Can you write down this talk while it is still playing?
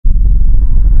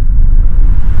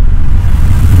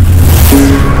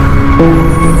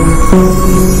Jeez.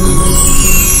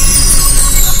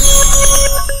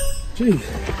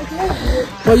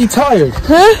 Are you tired?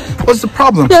 Huh? What's the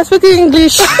problem? Yeah, speaking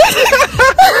English. Okay,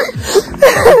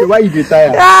 why you get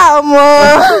tired?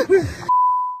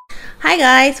 Hi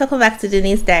guys, welcome back to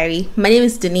Dunnee'S Diary. My name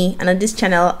is Dunnee, and on this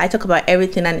channel I talk about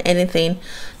everything and anything,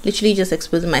 literally just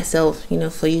exposing myself,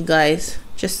 for you guys,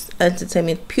 just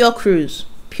entertainment, pure cruise.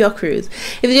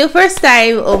 If it's your first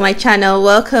time on my channel,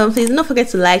 welcome. Please don't forget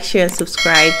to like, share and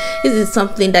subscribe. This is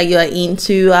something that you are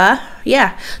into.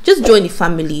 Yeah, just join the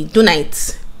family.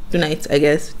 DUNNEE'S, I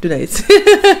guess. DUNNEE'S.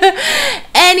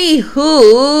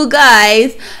 Anywho,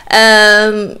 guys,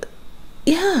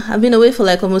 yeah, I've been away for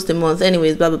like almost a month.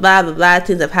 Anyways, blah blah blah blah blah,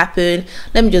 things have happened.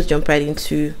 Let me just jump right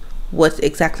into what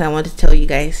exactly I want to tell you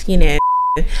guys.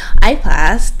 I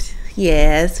passed.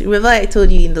 Yes, remember I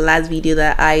told you in the last video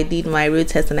that I did my road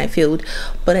test and I failed,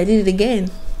 but I did it again.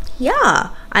 Yeah,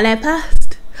 and I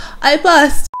passed.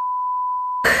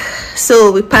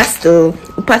 So we passed our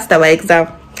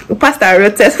exam, we passed our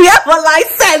road test, we have a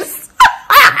license.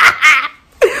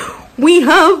 We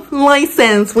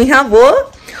have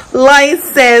what?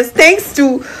 License, thanks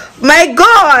to my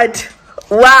God.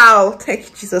 Wow, thank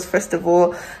you Jesus, first of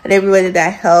all, and everybody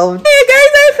that helped. Hey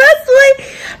guys, I passed my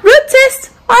road test.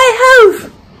 I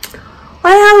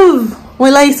have my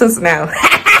license now.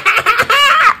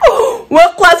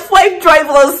 World class 5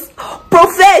 drivers,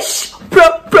 profesh.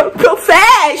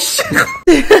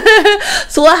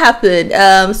 So what happened?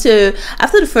 So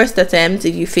after the first attempt,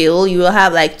 if you fail, you will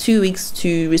have like 2 weeks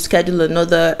to reschedule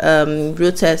another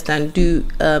road test and do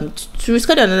to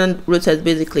reschedule another road test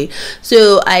basically.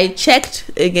 So I checked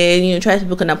again, tried to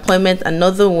book an appointment,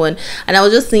 another one, and I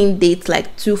was just seeing dates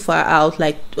like too far out,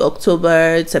 like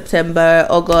October, September,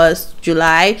 August,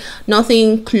 July.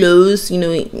 Nothing close,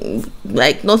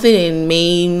 like nothing in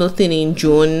May, nothing in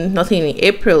June, nothing in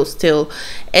April still.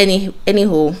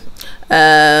 Anyhow,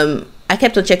 I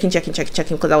kept on checking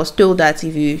because I was told that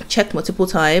if you check multiple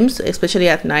times, especially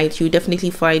at night, you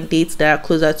definitely find dates that are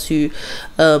closer to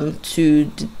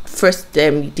the first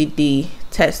you did the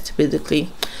test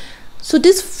basically. So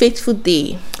this fateful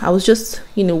day, I was just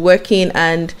working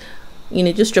and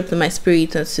just dropped in my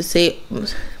spirit and to say,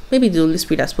 maybe the Holy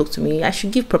Spirit that spoke to me, I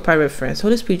should give proper reference.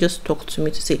 Holy Spirit just talked to me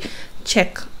to say,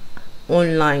 check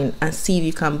online and see if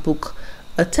you can book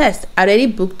a test. I already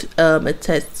booked a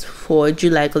test for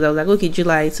July because I was like, okay,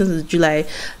 July, since it's July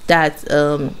that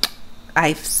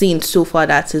I've seen so far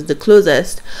that is the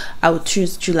closest, I would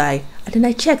choose July. And then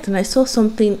I checked and I saw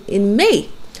something in May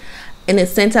in a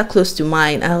center close to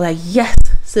mine. I was like, yes.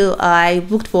 So I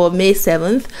booked for May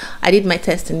 7th. I did my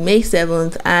test in May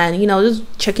 7th, and I was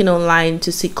just checking online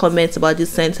to see comments about this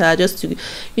center, just to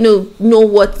know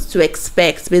what to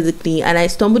expect basically. And I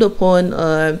stumbled upon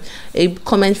a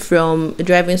comment from a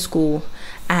driving school,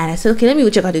 and I said, okay, let me go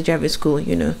check out the driving school,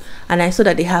 and I saw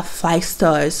that they have 5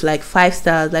 stars, like 5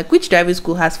 stars. Like, which driving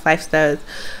school has 5 stars?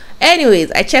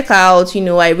 Anyways, I check out,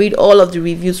 I read all of the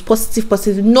reviews,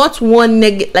 positive, not one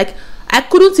negative. Like, I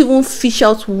couldn't even fish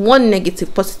out one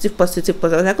negative, positive. I was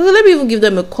like, okay, let me even give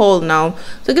them a call now.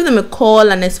 So I gave them a call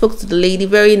and I spoke to the lady,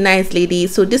 very nice lady.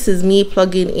 So this is me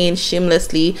plugging in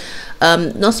shamelessly,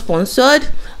 not sponsored.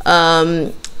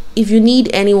 If you need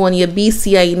anyone, your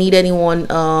BCI, you need anyone,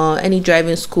 any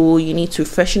driving school, you need to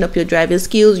freshen up your driving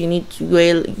skills, you need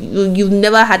to, you've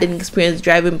never had any experience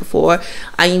driving before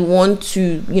and you want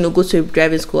to, go to a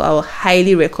driving school, I will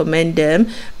highly recommend them.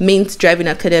 Mint Driving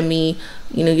Academy.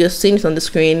 You're seeing it on the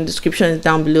screen, description is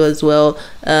down below as well.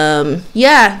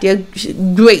 Yeah, they're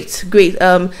great.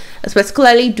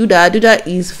 Particularly Duda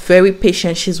is very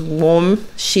patient, she's warm,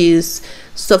 she's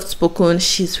soft spoken,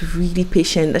 she's really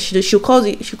patient. She calls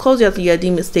you after you're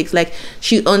doing mistakes. Like,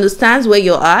 she understands where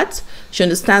you're at, she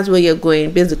understands where you're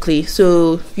going basically.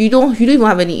 So you don't even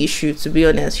have any issue, to be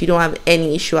honest. You don't have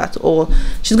any issue at all.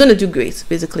 She's gonna do great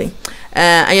basically,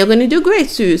 and you're gonna do great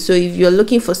too. So if you're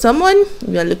looking for someone, if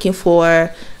you're looking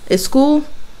for a school,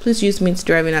 please use Mint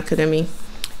Driving Academy.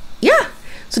 Yeah,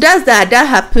 so that's that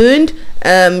happened.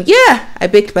 Yeah, I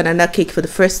baked banana cake for the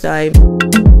first time.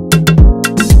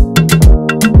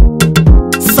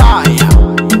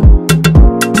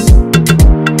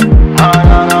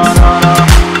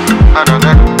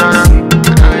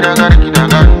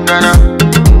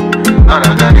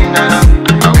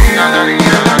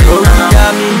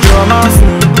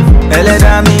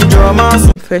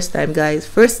 First time, guys,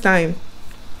 first time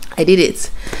I did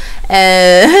it. I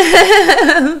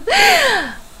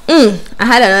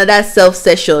had another self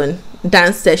session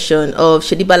dance session of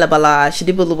Shedi Balabala,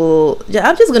 Shedi Bolobo.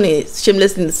 I'm just gonna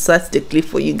shamelessly insert the clip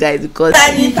for you guys because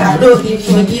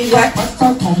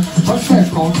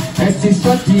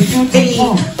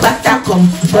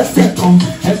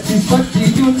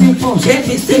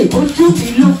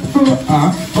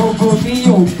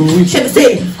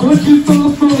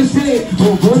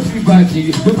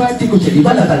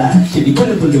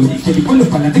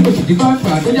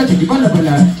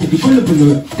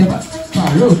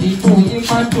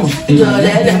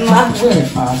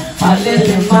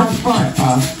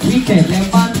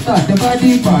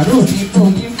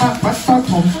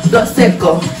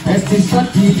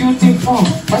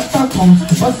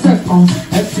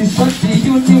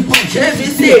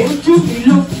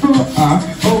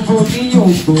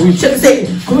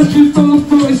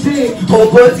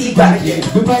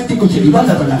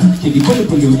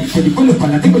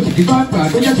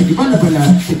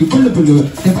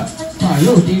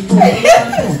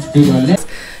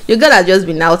your girl has just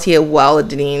been out here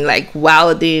wilding,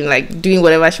 like doing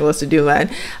whatever she wants to do, man.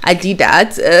 I did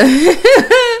that.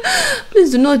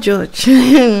 Please do not judge.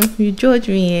 You judge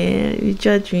me, you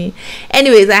judge me.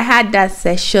 Anyways, I had that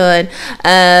session.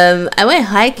 I went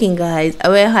hiking, guys. I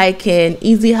went hiking,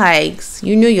 easy hikes.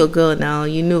 You know your girl now,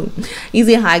 you know.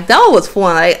 Easy hike. That one was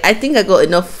fun. I think I got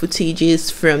enough footages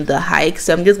from the hike,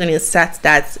 so I'm just gonna insert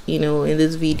that, you know, in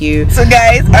this video. So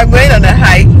guys, I'm going on a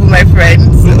hike with my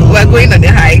friends. We're going on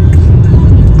a hike.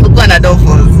 We're going to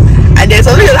Adolfo's. And there's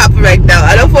something that happened right now.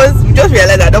 Adolfo's, we just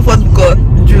realized Adolfo's got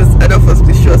juice. Adolfo's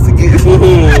fish sauce again.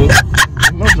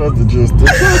 Not just the juice, the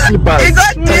slippers. He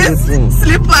got this,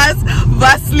 slippers,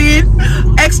 Vaseline,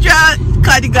 extra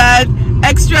cardigan,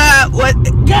 extra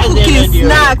cookies,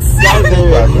 snacks.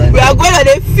 We are going on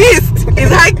a feast.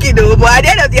 It's hiking though, but at the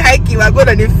end of the hiking, we are going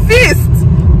on a feast.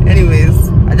 Anyways,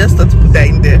 I just thought to put that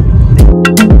in there.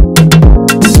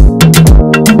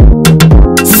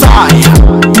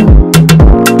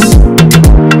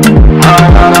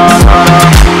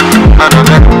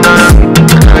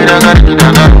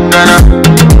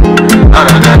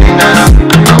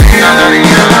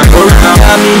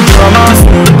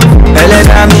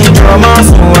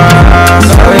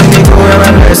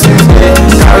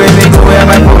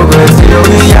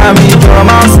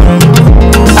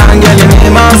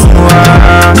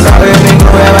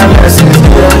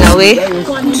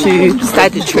 To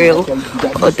start the trail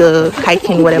or the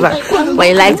hiking, whatever.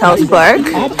 We're in Lighthouse Park.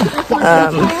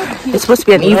 It's supposed to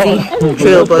be an easy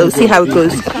trail, but we'll see how it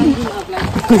goes.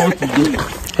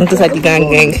 And just like the gang.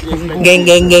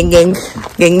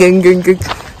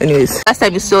 Anyways, last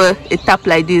time you saw a tap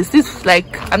like this is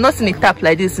like, I've not seen a tap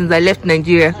like this since I left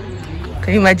Nigeria.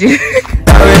 Can you imagine?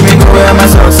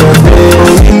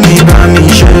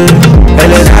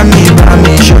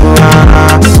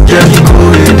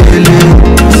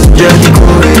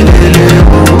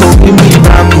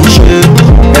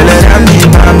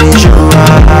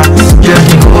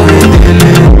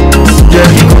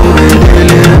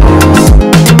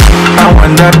 I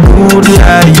want that good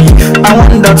life, I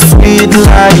want that sweet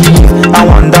life, I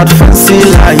want that fancy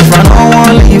life, I don't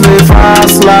want to live a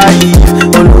fast life.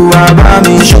 Oluwa ba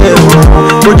mi ṣe o,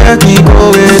 o jẹ́ kí go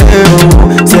o,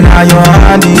 say na your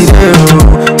hand is o,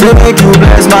 they make you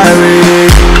bless my way,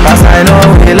 as I know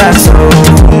relax o.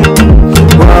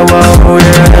 Wow,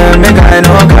 yeah, make I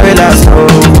know carry last o.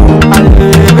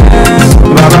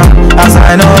 Baba, as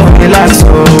I know relax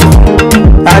o,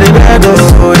 I dey beg o,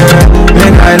 yeah,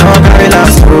 make I know carry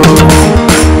last o.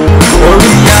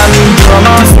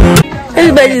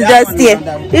 Everybody's just here.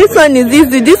 This one is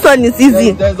easy. This one is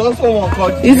easy. There's also one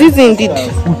called. It's easy indeed.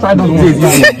 We'll try not to do it.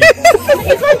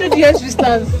 It's not the DS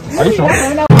distance. Are you sure?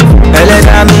 Carry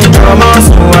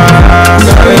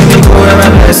me go where my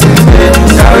blessings dey.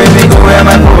 Carry me go where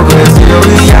my progress dey. Angel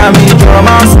me carry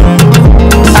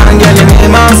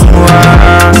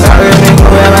me go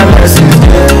where my blessings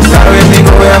dey. Carry me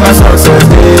go where my success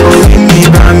dey. Oh, me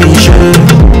ba mi ṣe.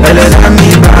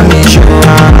 Ba mi ṣe.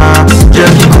 Jẹ́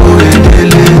kí kó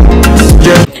edele.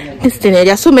 Listen,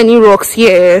 there are so many rocks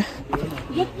here.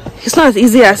 It's not as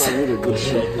easy as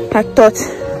I thought.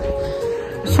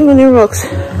 So many rocks.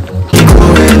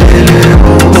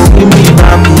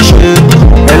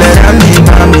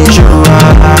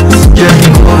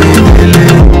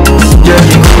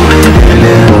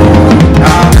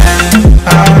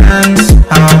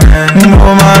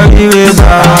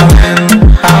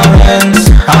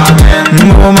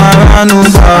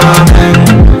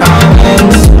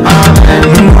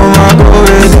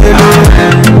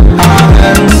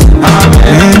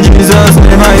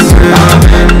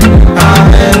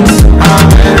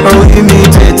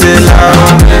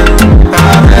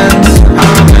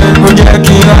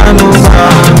 Amen.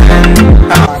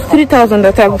 3,000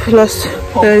 that I've lost.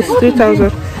 There is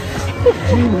 3,000.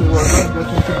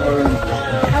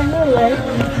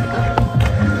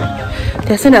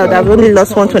 They're saying that I've only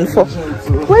lost 124.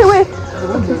 Wait.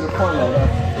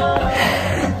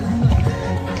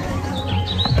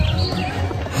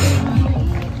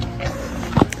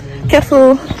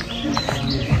 Careful.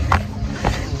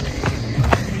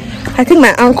 I think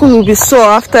my ankle will be sore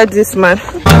after this, man.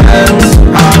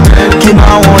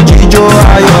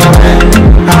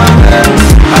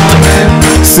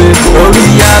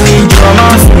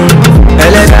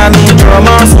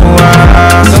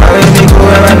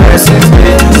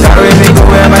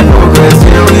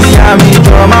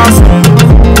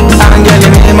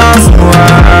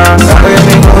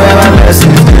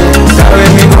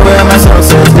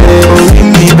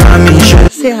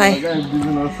 Say hi.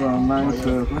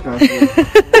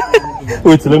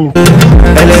 Wait, let me.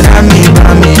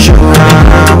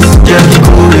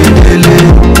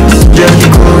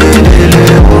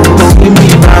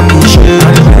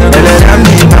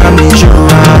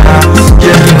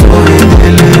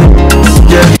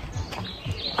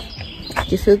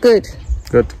 You feel good?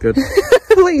 Good.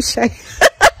 Why are you shy?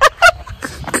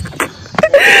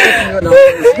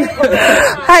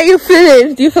 How you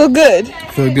feeling? Do you feel good?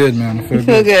 Feel good, man. Feel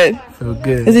good. Feel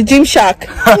good. It's a gym shark.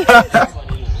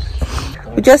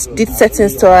 We just did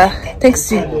settings to her. Thanks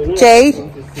to Jay.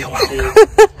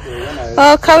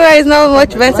 Oh, camera is not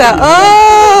much better.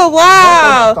 Oh,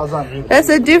 wow. That's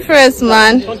a difference,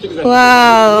 man.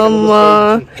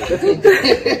 Wow.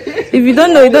 If you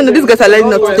don't know, These guys are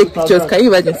learning not to take pictures. Can you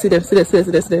imagine? See them.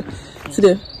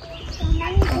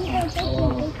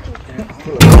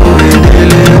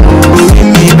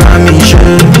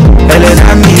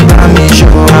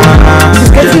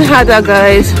 It's getting harder,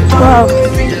 guys. Wow.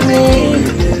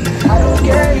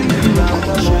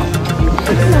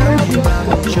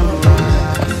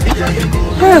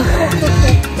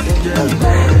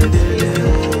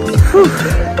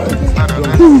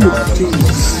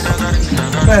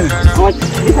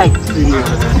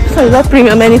 This one is not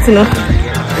premium, I need to know.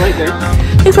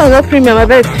 This one is not premium, I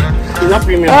bet. It's not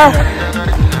premium.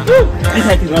 This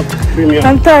height is not premium.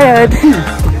 I'm tired.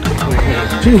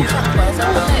 Jeez.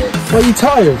 Why are you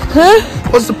tired? Huh?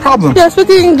 What's the problem? You're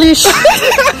speaking English.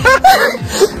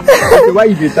 Why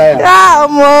you tired? Ah,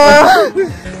 more.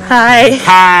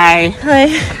 Hi.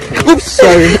 Oops,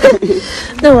 sorry.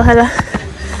 No, wahala.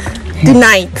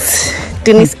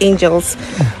 Dunnee'S Angels.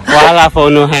 Wahala for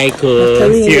no hike.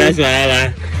 Serious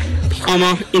wahala.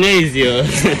 You know it's yours.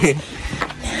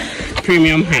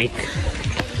 Premium hike.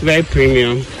 Very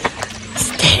premium. It's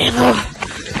terrible.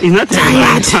 It's not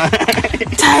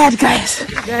Tired, guys.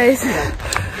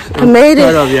 I made it.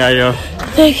 Proud of you, Ayo.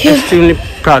 Thank you. Extremely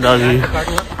proud of you.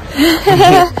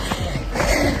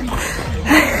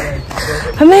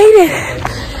 I made it.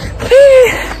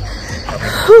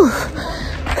 Whew.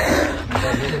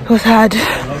 It was hard.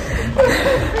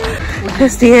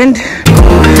 That's the end.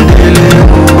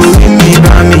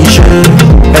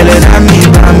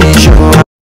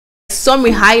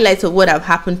 Summary highlights of what have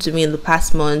happened to me in the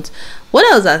past month. What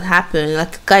else has happened?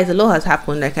 Like, guys, a lot has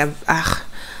happened. Like,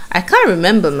 I can't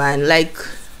remember, man. Like,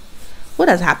 what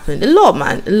has happened? A lot,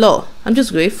 man. A lot. I'm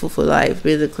just grateful for life,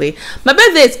 basically. My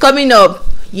birthday is coming up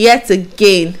yet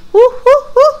again.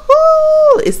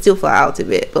 It's still far out a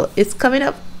bit, but it's coming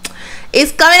up.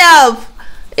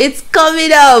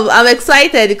 I'm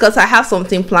excited because I have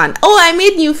something planned. Oh, I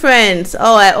made new friends.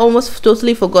 Oh, I almost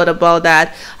totally forgot about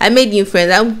that. I made new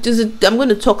friends. I'm going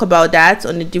to talk about that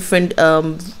on a different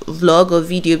vlog or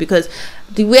video, because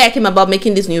the way I came about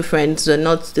making these new friends are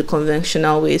not the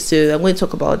conventional way. So I'm going to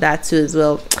talk about that too as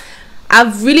well.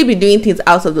 I've really been doing things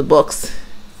out of the box.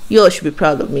 You all should be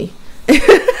proud of me.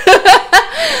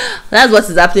 That's what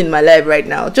is happening in my life right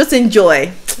now. Just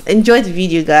enjoy the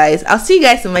video, guys. I'll see you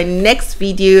guys in my next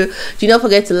video. Do not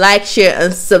forget to like, share,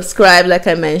 and subscribe like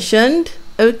I mentioned.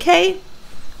 Okay,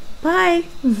 bye.